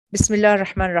Bismillah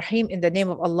ar-Rahman ar-Rahim. In the name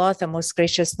of Allah, the most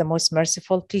gracious, the most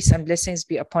merciful. Peace and blessings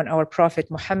be upon our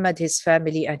Prophet Muhammad, his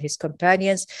family and his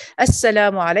companions.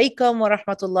 Assalamu alaikum wa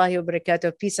rahmatullahi wa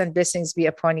barakatuh. Peace and blessings be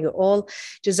upon you all.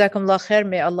 Jazakumullah khair.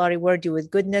 May Allah reward you with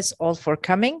goodness, all for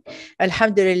coming.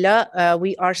 Alhamdulillah,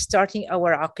 we are starting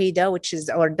our Aqidah, which is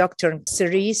our doctrine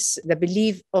series, the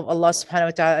belief of Allah subhanahu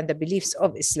wa ta'ala and the beliefs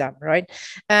of Islam, right?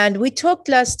 And we talked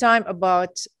last time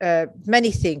about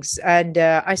many things. And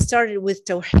I started with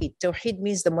Tawheed. Tawheed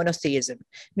means the monotheism,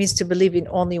 means to believe in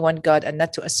only one God and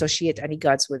not to associate any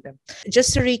gods with them.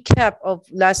 Just a recap of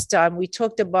last time, we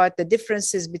talked about the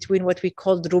differences between what we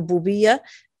called Rububiyyah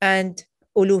and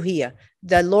Uluhiyyah,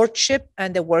 the lordship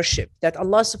and the worship, that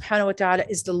Allah subhanahu wa ta'ala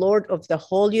is the Lord of the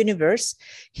whole universe.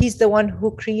 He's the one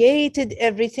who created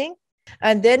everything.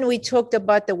 And then we talked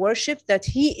about the worship, that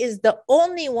He is the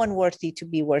only one worthy to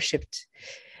be worshipped.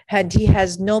 And He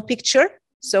has no picture.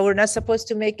 So we're not supposed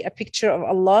to make a picture of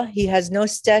Allah. He has no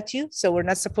statue. So we're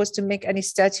not supposed to make any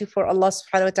statue for Allah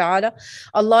subhanahu wa ta'ala.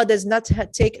 Allah does not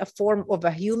take a form of a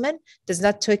human, does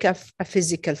not take a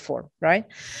physical form, right?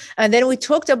 And then we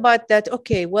talked about that,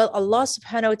 okay, well, Allah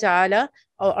subhanahu wa ta'ala,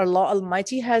 or Allah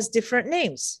Almighty, has different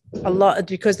names. Allah,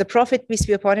 because the Prophet, peace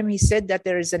be upon him, he said that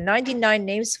there is a 99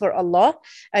 names for Allah.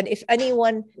 And if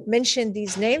anyone mentioned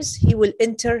these names, he will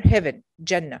enter heaven,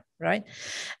 Jannah, right?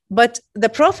 But the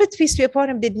Prophet, peace be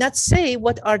upon him, did not say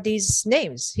what are these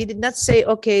names. He did not say,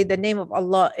 okay, the name of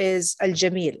Allah is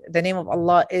Al-Jamil. The name of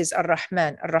Allah is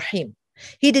Ar-Rahman, Ar-Rahim.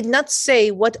 He did not say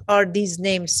what are these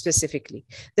names specifically.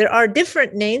 There are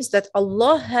different names that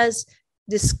Allah has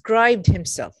described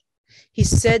himself. He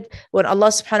said, when Allah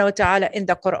subhanahu wa ta'ala in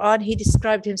the Quran, He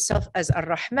described Himself as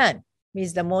Ar-Rahman,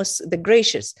 means the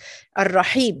gracious.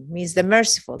 Ar-Rahim means the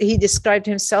merciful. He described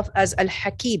Himself as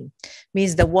Al-Hakim,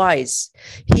 means the wise.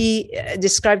 He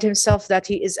described Himself that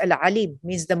He is Al-Alim,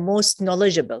 means the most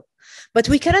knowledgeable. But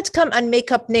we cannot come and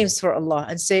make up names for Allah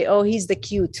and say, oh, He's the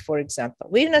cute, for example.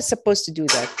 We're not supposed to do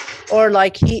that. Or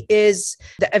like He is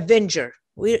the avenger.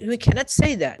 We cannot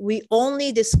say that. We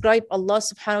only describe Allah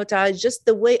subhanahu wa ta'ala just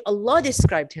the way Allah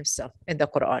described Himself in the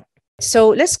Quran. So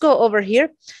let's go over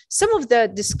here. Some of the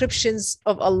descriptions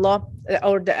of Allah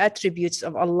or the attributes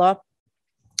of Allah.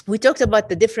 We talked about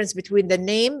the difference between the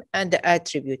name and the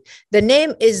attribute. The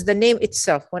name is the name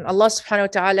itself. When Allah subhanahu wa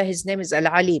ta'ala, His name is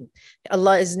Al-Alim.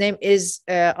 Allah's name is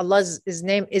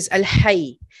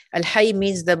Al-Hayy. Al-Hayy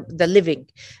means the living.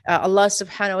 Allah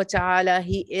subhanahu wa ta'ala,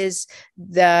 He is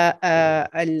the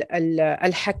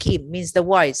Al-Hakim, means the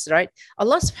wise, right?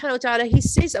 Allah subhanahu wa ta'ala, He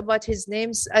says about His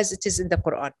names as it is in the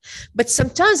Quran. But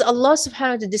sometimes Allah subhanahu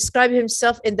wa ta'ala describes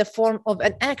Himself in the form of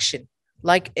an action,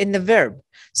 like in the verb.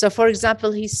 So for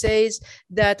example, He says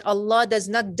that Allah does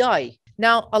not die.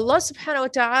 Now, Allah subhanahu wa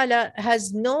ta'ala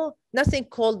has nothing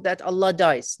called that Allah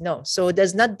dies. No, so it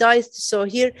does not die. So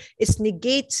here it's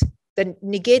negate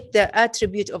the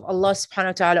attribute of Allah subhanahu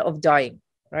wa ta'ala of dying,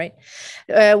 right?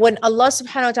 When Allah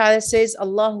subhanahu wa ta'ala says,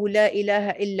 Allahu la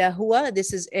ilaha illa huwa,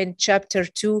 this is in chapter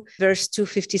 2, verse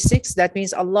 256. That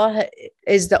means Allah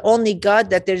is the only God,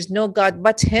 that there's no God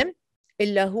but Him.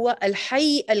 Illa huwa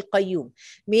al-hayy al-qayyum,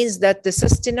 means that the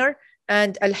sustainer,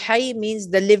 and al-hayy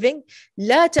means the living.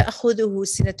 La ta'khudhuhu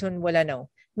sinatun wala nawm,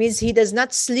 means He does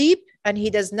not sleep and He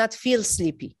does not feel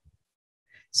sleepy.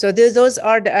 So those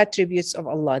are the attributes of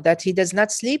Allah, that He does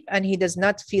not sleep and He does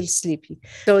not feel sleepy.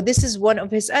 So this is one of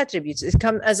His attributes. It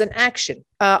comes as an action.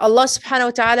 Allah subhanahu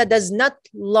wa ta'ala does not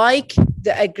like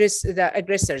the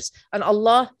aggressors, and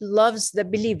Allah loves the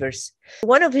believers.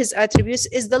 One of His attributes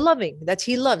is the loving, that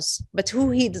He loves. But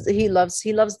who He loves?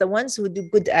 He loves the ones who do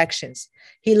good actions.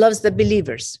 He loves the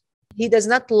believers. He does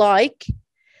not like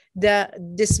the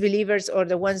disbelievers or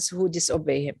the ones who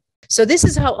disobey Him. So this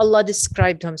is how Allah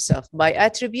described Himself, by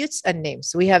attributes and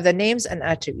names. We have the names and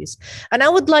attributes. And I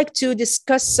would like to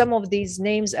discuss some of these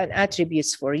names and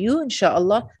attributes for you,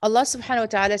 inshallah. Allah subhanahu wa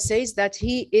ta'ala says that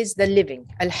He is the living,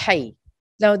 Al-Hayy.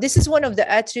 Now, this is one of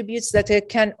the attributes that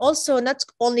can also not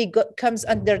only comes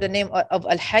under the name of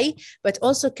Al-Hayy, but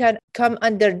also can come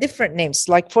under different names.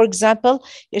 Like, for example,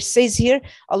 it says here,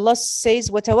 Allah says,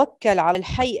 وَتَوَكَّلْ عَلَى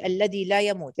الْحَيِّ الَّذِي لَا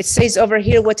يَمُوتُ. It says over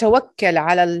here, وَتَوَكَّلْ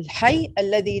عَلَى الْحَيِّ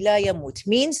الَّذِي لَا يَمُوتُ,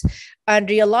 means, and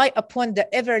rely upon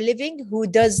the ever-living who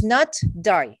does not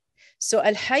die. So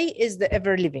Al-Hayy is the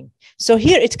ever-living. So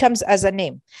here it comes as a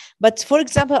name. But for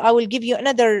example, I will give you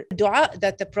another dua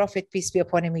that the Prophet, peace be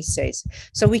upon him, he says.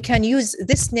 So we can use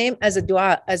this name as a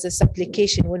dua, as a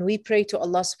supplication. When we pray to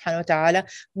Allah subhanahu wa ta'ala,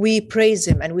 we praise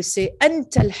Him and we say,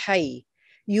 Anta al-Hayy,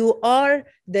 you are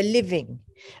the living.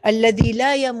 Alladhi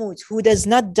la yamut, who does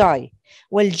not die.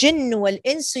 وَالْجِنُّ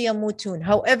وَالْإِنسُ يَمُوتُونَ.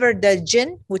 However, the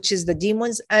jinn, which is the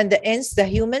demons, and the ins, the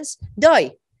humans,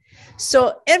 die.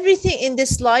 So everything in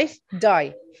this life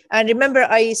die. And remember,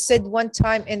 I said one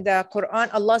time in the Quran,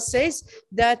 Allah says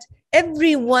that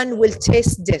everyone will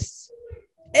taste death.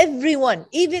 Everyone,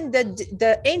 even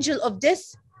the angel of death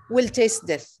will taste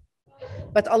death.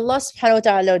 But Allah subhanahu wa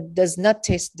ta'ala does not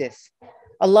taste death.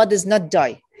 Allah does not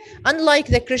die. Unlike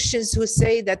the Christians who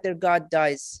say that their God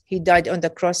dies. He died on the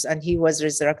cross and he was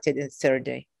resurrected in the third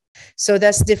day. So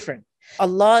that's different.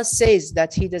 Allah says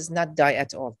that he does not die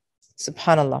at all.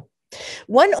 Subhanallah.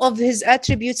 One of his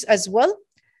attributes as well,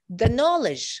 the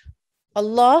knowledge.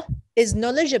 Allah is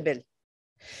knowledgeable.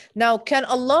 Now, can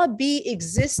Allah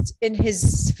exist in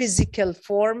his physical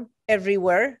form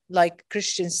everywhere? Like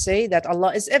Christians say that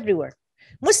Allah is everywhere.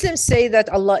 Muslims say that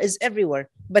Allah is everywhere,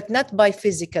 but not by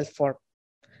physical form,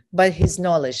 by his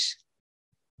knowledge.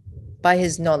 By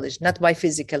his knowledge, not by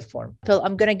physical form. So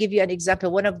I'm going to give you an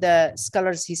example. One of the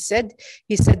scholars, he said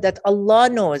that Allah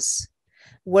knows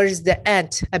where's the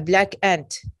ant, a black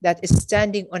ant that is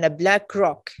standing on a black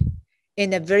rock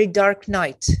in a very dark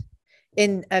night,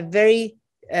 in a very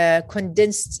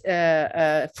condensed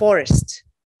forest.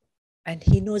 And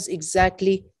he knows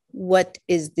exactly what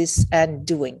is this ant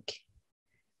doing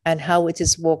and how it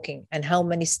is walking and how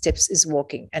many steps is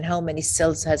walking and how many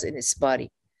cells has in its body.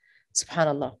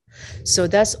 Subhanallah. So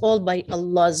that's all by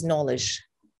Allah's knowledge,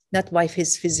 not by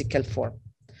his physical form.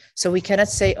 So we cannot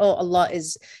say, oh, Allah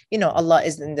is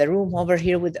in the room over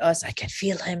here with us. I can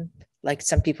feel him. Like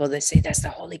some people, they say that's the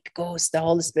Holy Ghost, the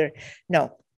Holy Spirit.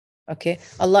 No. Okay.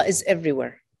 Allah is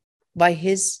everywhere by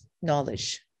his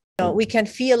knowledge. We can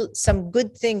feel some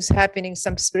good things happening,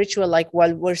 some spiritual, like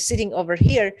while we're sitting over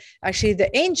here, actually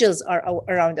the angels are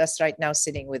around us right now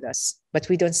sitting with us, but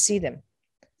we don't see them.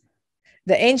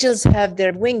 The angels have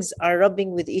their wings are rubbing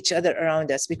with each other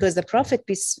around us, because the Prophet,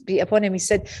 peace be upon him, he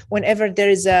said, whenever there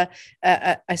is a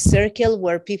circle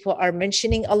where people are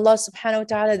mentioning Allah subhanahu wa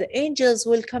ta'ala, the angels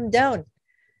will come down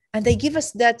and they give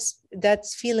us that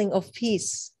feeling of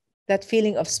peace, that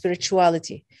feeling of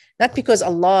spirituality, not because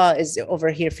Allah is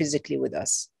over here physically with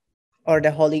us or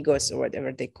the Holy Ghost or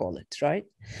whatever they call it, right?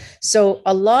 So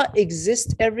Allah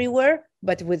exists everywhere,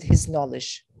 but with his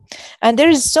knowledge. And there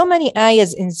is so many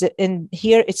ayahs in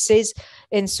here. It says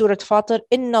in Surah Fatir,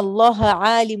 Inna Allaha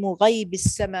alimu ghaybi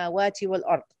samawati wal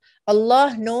ard.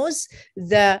 Allah knows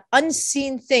the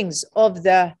unseen things of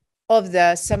the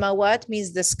samawat,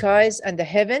 means the skies and the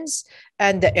heavens,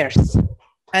 and the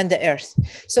earth.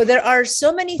 So there are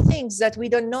so many things that we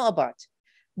don't know about.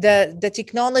 The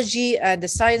technology and the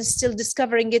science still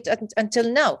discovering it until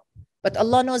now. But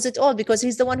Allah knows it all because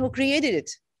he's the one who created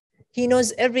it. He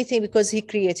knows everything because he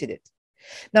created it.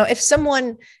 Now, if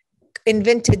someone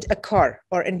invented a car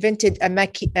or invented a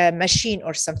machine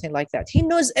or something like that, he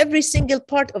knows every single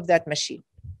part of that machine,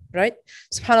 right?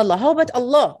 SubhanAllah. How about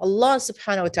Allah? Allah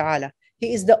subhanahu wa ta'ala.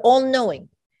 He is the all-knowing.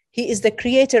 He is the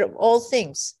creator of all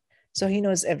things. So he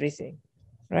knows everything,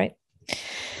 right?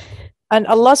 And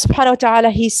Allah subhanahu wa ta'ala,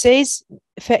 he says,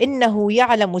 فَإِنَّهُ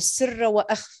يَعْلَمُ السِّرَّ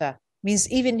وَأَخْفَى. Means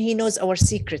even he knows our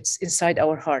secrets inside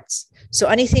our hearts. So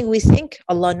anything we think,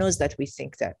 Allah knows that we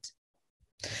think that.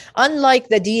 Unlike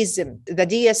the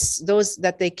deists, those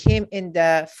that they came in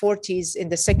the 40s in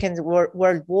the Second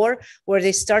World War, where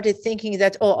they started thinking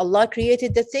that, oh, Allah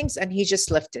created the things and he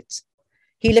just left it.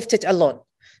 He left it alone.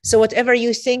 So whatever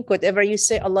you think, whatever you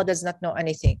say, Allah does not know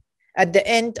anything. At the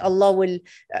end, Allah will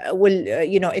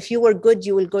if you were good,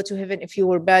 you will go to heaven. If you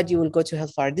were bad, you will go to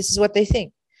hellfire. This is what they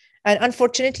think. And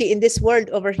unfortunately, in this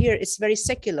world over here, it's very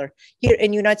secular. Here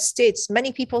in the United States,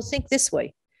 many people think this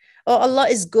way. Oh, Allah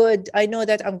is good. I know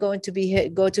that I'm going to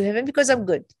go to heaven because I'm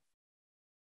good.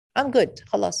 I'm good.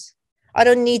 Khalas. I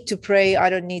don't need to pray.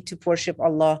 I don't need to worship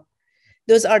Allah.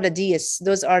 Those are the deists.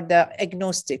 Those are the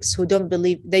agnostics who don't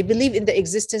believe. They believe in the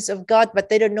existence of God, but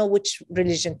they don't know which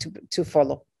religion to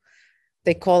follow.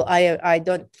 They call, I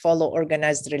don't follow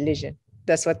organized religion.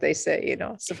 That's what they say,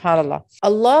 subhanAllah.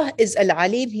 Allah is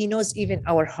Al-Alim. He knows even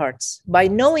our hearts. By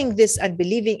knowing this and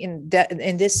believing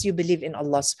in this, you believe in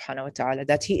Allah subhanahu wa ta'ala,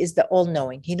 that he is the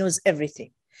all-knowing. He knows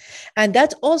everything. And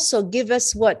that also give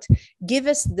us what? Give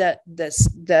us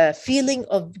the feeling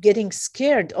of getting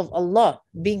scared of Allah,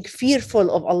 being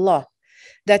fearful of Allah.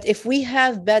 That if we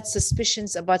have bad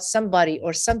suspicions about somebody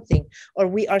or something, or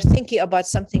we are thinking about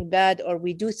something bad, or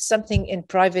we do something in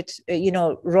private,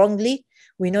 wrongly,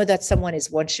 we know that someone is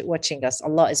watching us.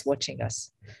 Allah is watching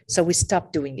us. So we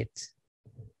stop doing it.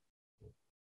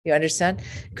 You understand?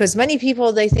 Because many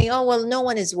people, they think, oh, well, no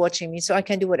one is watching me, so I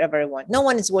can do whatever I want. No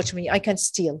one is watching me. I can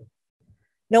steal.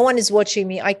 No one is watching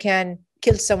me. I can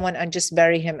kill someone and just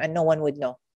bury him and no one would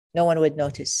know. No one would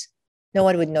notice. No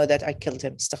one would know that I killed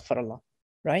him. Astaghfirullah.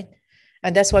 Right?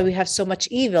 And that's why we have so much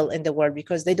evil in the world,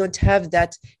 because they don't have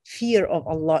that fear of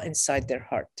Allah inside their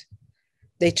heart.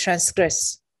 They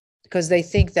transgress because they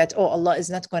think that, oh, Allah is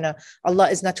not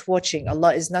watching,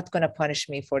 Allah is not gonna punish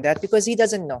me for that, because He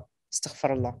doesn't know.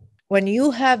 Astaghfirullah. When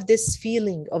you have this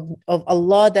feeling of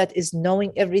Allah that is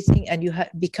knowing everything, and you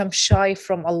become shy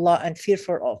from Allah and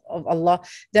fearful of Allah,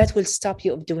 that will stop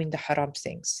you of doing the haram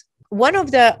things. One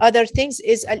of the other things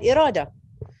is al-irada,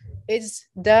 is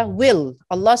the will.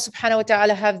 Allah subhanahu wa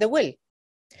ta'ala have the will.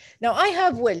 Now I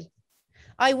have will.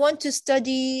 I want to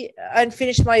study and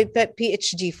finish my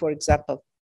PhD, for example.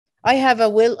 I have a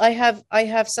will. I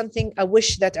have something, a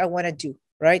wish that I want to do.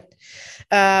 Right?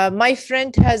 My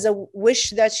friend has a wish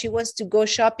that she wants to go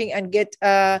shopping and get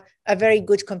a very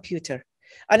good computer.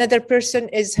 Another person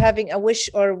is having a wish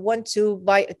or want to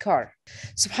buy a car.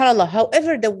 SubhanAllah.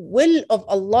 However, the will of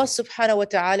Allah subhanahu wa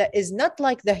ta'ala is not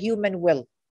like the human will.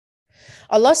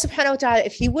 Allah subhanahu wa ta'ala,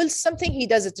 if He wills something, He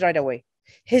does it right away.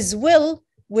 His will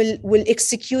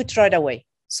execute right away.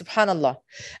 SubhanAllah.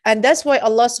 And that's why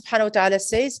Allah subhanahu wa ta'ala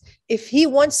says, if He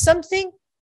wants something,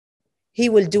 He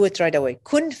will do it right away.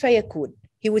 Kun fayakun.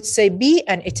 He would say, be,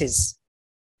 and it is.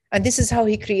 And this is how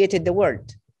He created the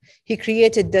world. He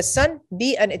created the sun,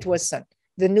 be, and it was sun.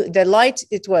 The light,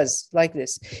 it was like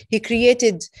this. He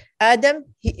created Adam.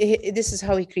 This is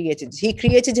how He created. He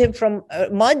created him from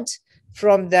mud,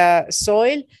 from the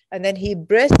soil, and then He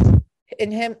breathed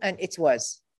in him, and it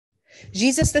was.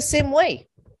 Jesus the same way.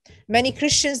 Many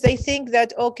Christians, they think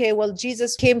that, okay, well,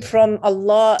 Jesus came from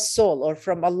Allah's soul or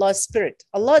from Allah's spirit.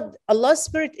 Allah's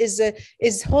spirit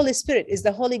is Holy Spirit, is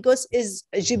the Holy Ghost, is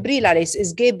Jibril alayhi,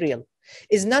 is Gabriel,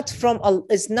 is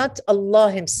not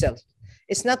Allah Himself.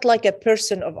 It's not like a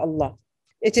person of Allah.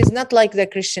 It is not like the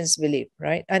Christians believe,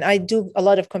 right? And I do a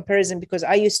lot of comparison because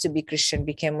I used to be Christian,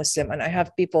 became Muslim, and I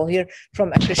have people here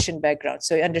from a Christian background.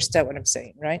 So you understand what I'm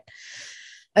saying, right?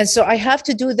 And so I have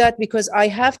to do that because I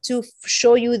have to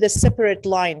show you the separate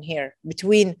line here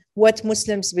between what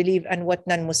Muslims believe and what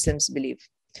non-Muslims believe.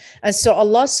 And so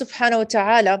Allah subhanahu wa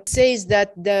ta'ala says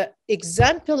that the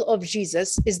example of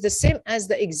Jesus is the same as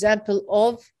the example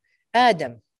of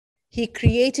Adam. He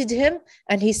created him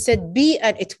and He said, be,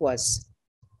 and it was.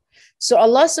 So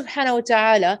Allah subhanahu wa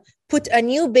ta'ala put a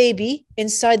new baby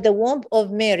inside the womb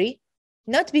of Mary,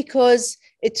 not because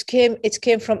it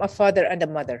came from a father and a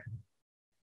mother.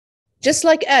 Just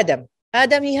like Adam.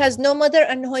 Adam, he has no mother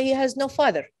and he has no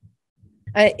father.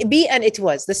 Be, and it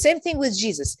was. The same thing with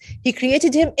Jesus. He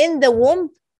created him in the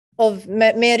womb of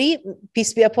Mary,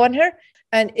 peace be upon her,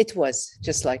 and it was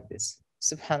just like this.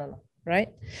 Subhanallah, right?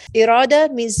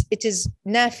 Irada means it is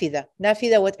nafida.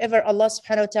 Nafida, whatever Allah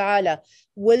subhanahu wa ta'ala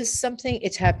wills something,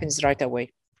 it happens right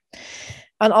away.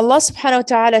 And Allah subhanahu wa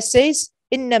ta'ala says,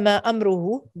 innama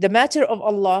amruhu, the matter of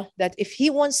Allah, that if He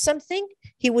wants something,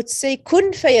 He would say,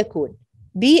 kun fayakun,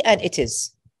 be, and it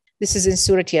is. This is in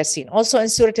Surah Yasin. Also in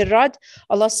Surah Al-Ra'd,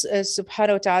 Allah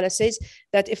subhanahu wa ta'ala says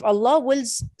that if Allah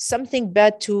wills something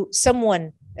bad to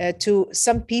someone, to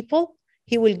some people,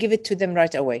 He will give it to them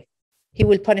right away. He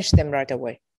will punish them right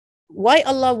away. Why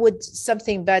Allah would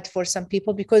something bad for some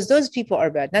people? Because those people are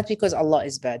bad, not because Allah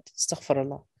is bad.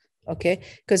 Astaghfirullah. Okay,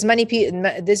 because many people,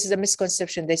 this is a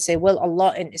misconception. They say, well,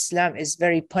 Allah in Islam is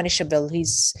very punishable.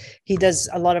 He does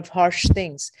a lot of harsh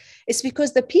things. It's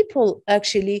because the people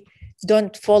actually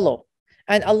don't follow.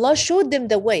 And Allah showed them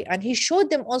the way. And He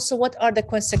showed them also what are the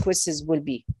consequences will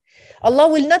be. Allah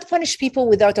will not punish people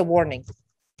without a warning.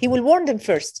 He will warn them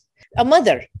first. A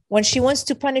mother, when she wants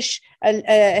to punish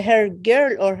her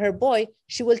girl or her boy,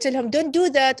 she will tell him, don't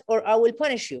do that or I will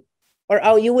punish you,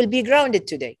 or you will be grounded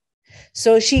today.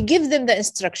 So she gives them the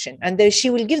instruction, and then she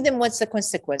will give them what's the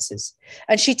consequences.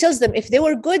 And she tells them, if they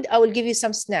were good, I will give you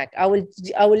some snack. I will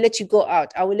let you go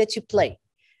out. I will let you play.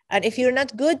 And if you're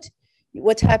not good,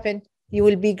 what happened? You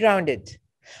will be grounded.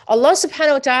 Allah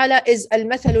subhanahu wa ta'ala is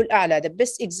al-mathalul a'la, the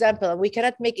best example. And we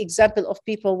cannot make example of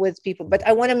people with people, but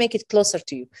I want to make it closer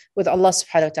to you with Allah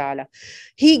subhanahu wa ta'ala.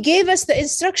 He gave us the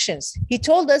instructions. He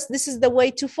told us this is the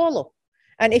way to follow.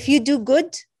 And if you do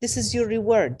good, this is your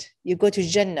reward. You go to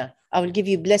Jannah. I will give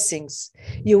you blessings.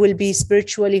 You will be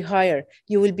spiritually higher.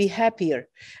 You will be happier.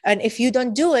 And if you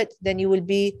don't do it, then you will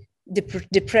be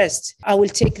depressed. I will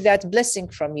take that blessing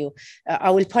from you.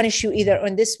 I will punish you either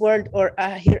on this world or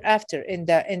hereafter, in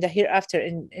the hereafter,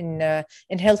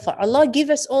 in hellfire. Allah give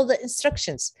us all the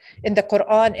instructions in the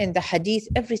Quran, in the Hadith,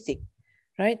 everything,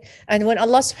 right? And when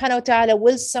Allah subhanahu wa ta'ala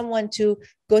wills someone to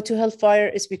go to hellfire,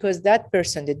 it's because that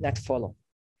person did not follow.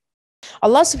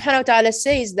 Allah subhanahu wa ta'ala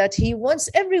says that He wants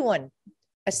everyone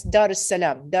as Dar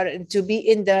as-Salam, to be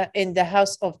in the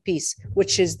house of peace,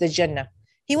 which is the Jannah.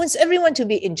 He wants everyone to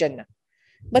be in Jannah,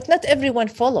 but not everyone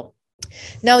follow.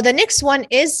 Now, the next one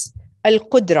is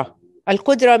al-qudra.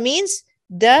 Al-qudra means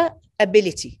the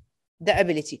ability. The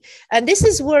ability. And this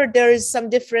is where there is some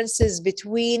differences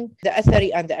between the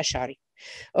Athari and the Ash'ari.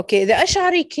 Okay, the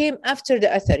Ash'ari came after the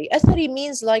Athari. Athari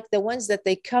means like the ones that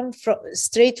they come from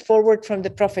straight forward from the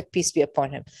Prophet, peace be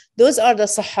upon him. Those are the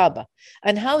Sahaba,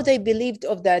 and how they believed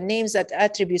of the names and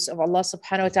attributes of Allah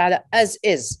subhanahu wa ta'ala as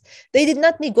is. They did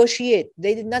not negotiate.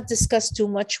 They did not discuss too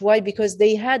much. Why? Because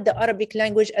they had the Arabic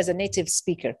language as a native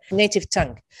speaker, native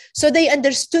tongue. So they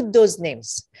understood those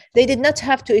names. They did not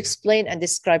have to explain and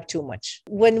describe too much.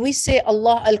 When we say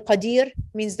Allah al-Qadir,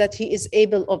 means that he is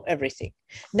able of everything.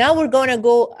 Now we're going to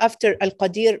go after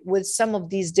al-Qadir with some of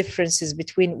these differences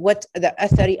between what the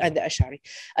Athari and the Ash'ari.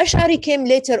 Ash'ari came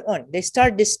later on. They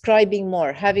start describing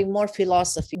more, having more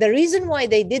philosophy. The reason why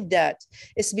they did that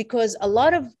is because a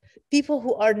lot of people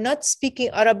who are not speaking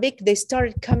Arabic, they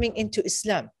started coming into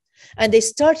Islam. And they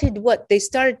started what? They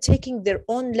started taking their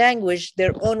own language,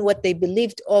 their own what they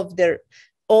believed of their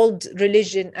old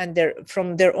religion and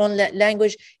from their own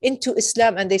language into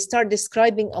Islam, and they start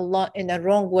describing Allah in a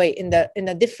wrong way, in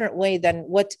a different way than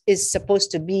what is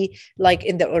supposed to be like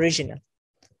in the original,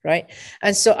 right?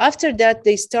 And so after that,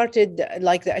 they started,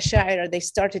 like the Ash'ari, they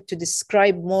started to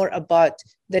describe more about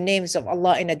the names of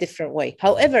Allah in a different way.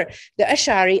 However, the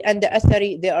Ash'ari and the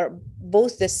Athari, they are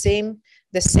both the same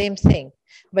thing,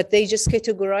 but they just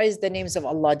categorize the names of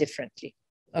Allah differently.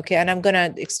 Okay, and I'm going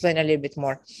to explain a little bit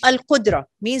more. Al-Qudra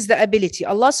means the ability.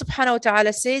 Allah subhanahu wa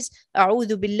ta'ala says,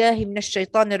 أعوذ بالله من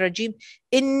الشيطان الرجيم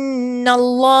إن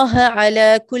الله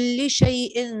على كل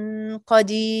شيء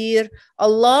قدير.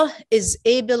 Allah is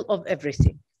able of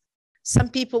everything. Some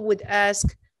people would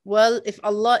ask, well, if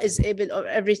Allah is able of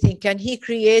everything, can he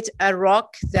create a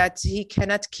rock that he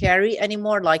cannot carry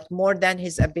anymore, like more than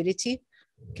his ability?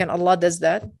 Can Allah does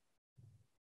that?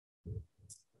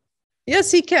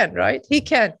 Yes, he can, right? He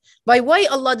can. But why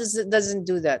Allah doesn't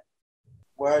do that?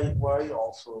 Why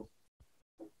also?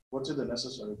 What is the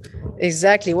necessary?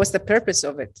 Exactly. What's the purpose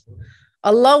of it?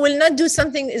 Allah will not do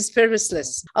something that is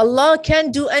purposeless. Allah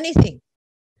can do anything.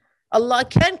 Allah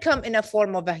can come in a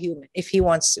form of a human if he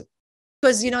wants to.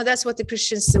 Because, that's what the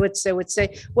Christians would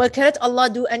say, well, cannot Allah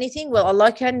do anything? Well,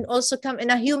 Allah can also come in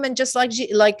a human just like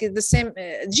the same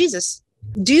Jesus.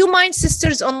 Do you mind,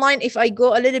 sisters online, if I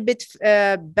go a little bit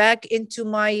back into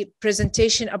my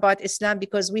presentation about Islam?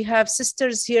 Because we have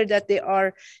sisters here that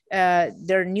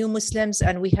they're new Muslims,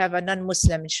 and we have a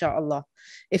non-Muslim, inshallah.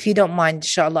 If you don't mind,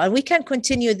 inshallah. And we can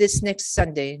continue this next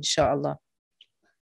Sunday, inshallah.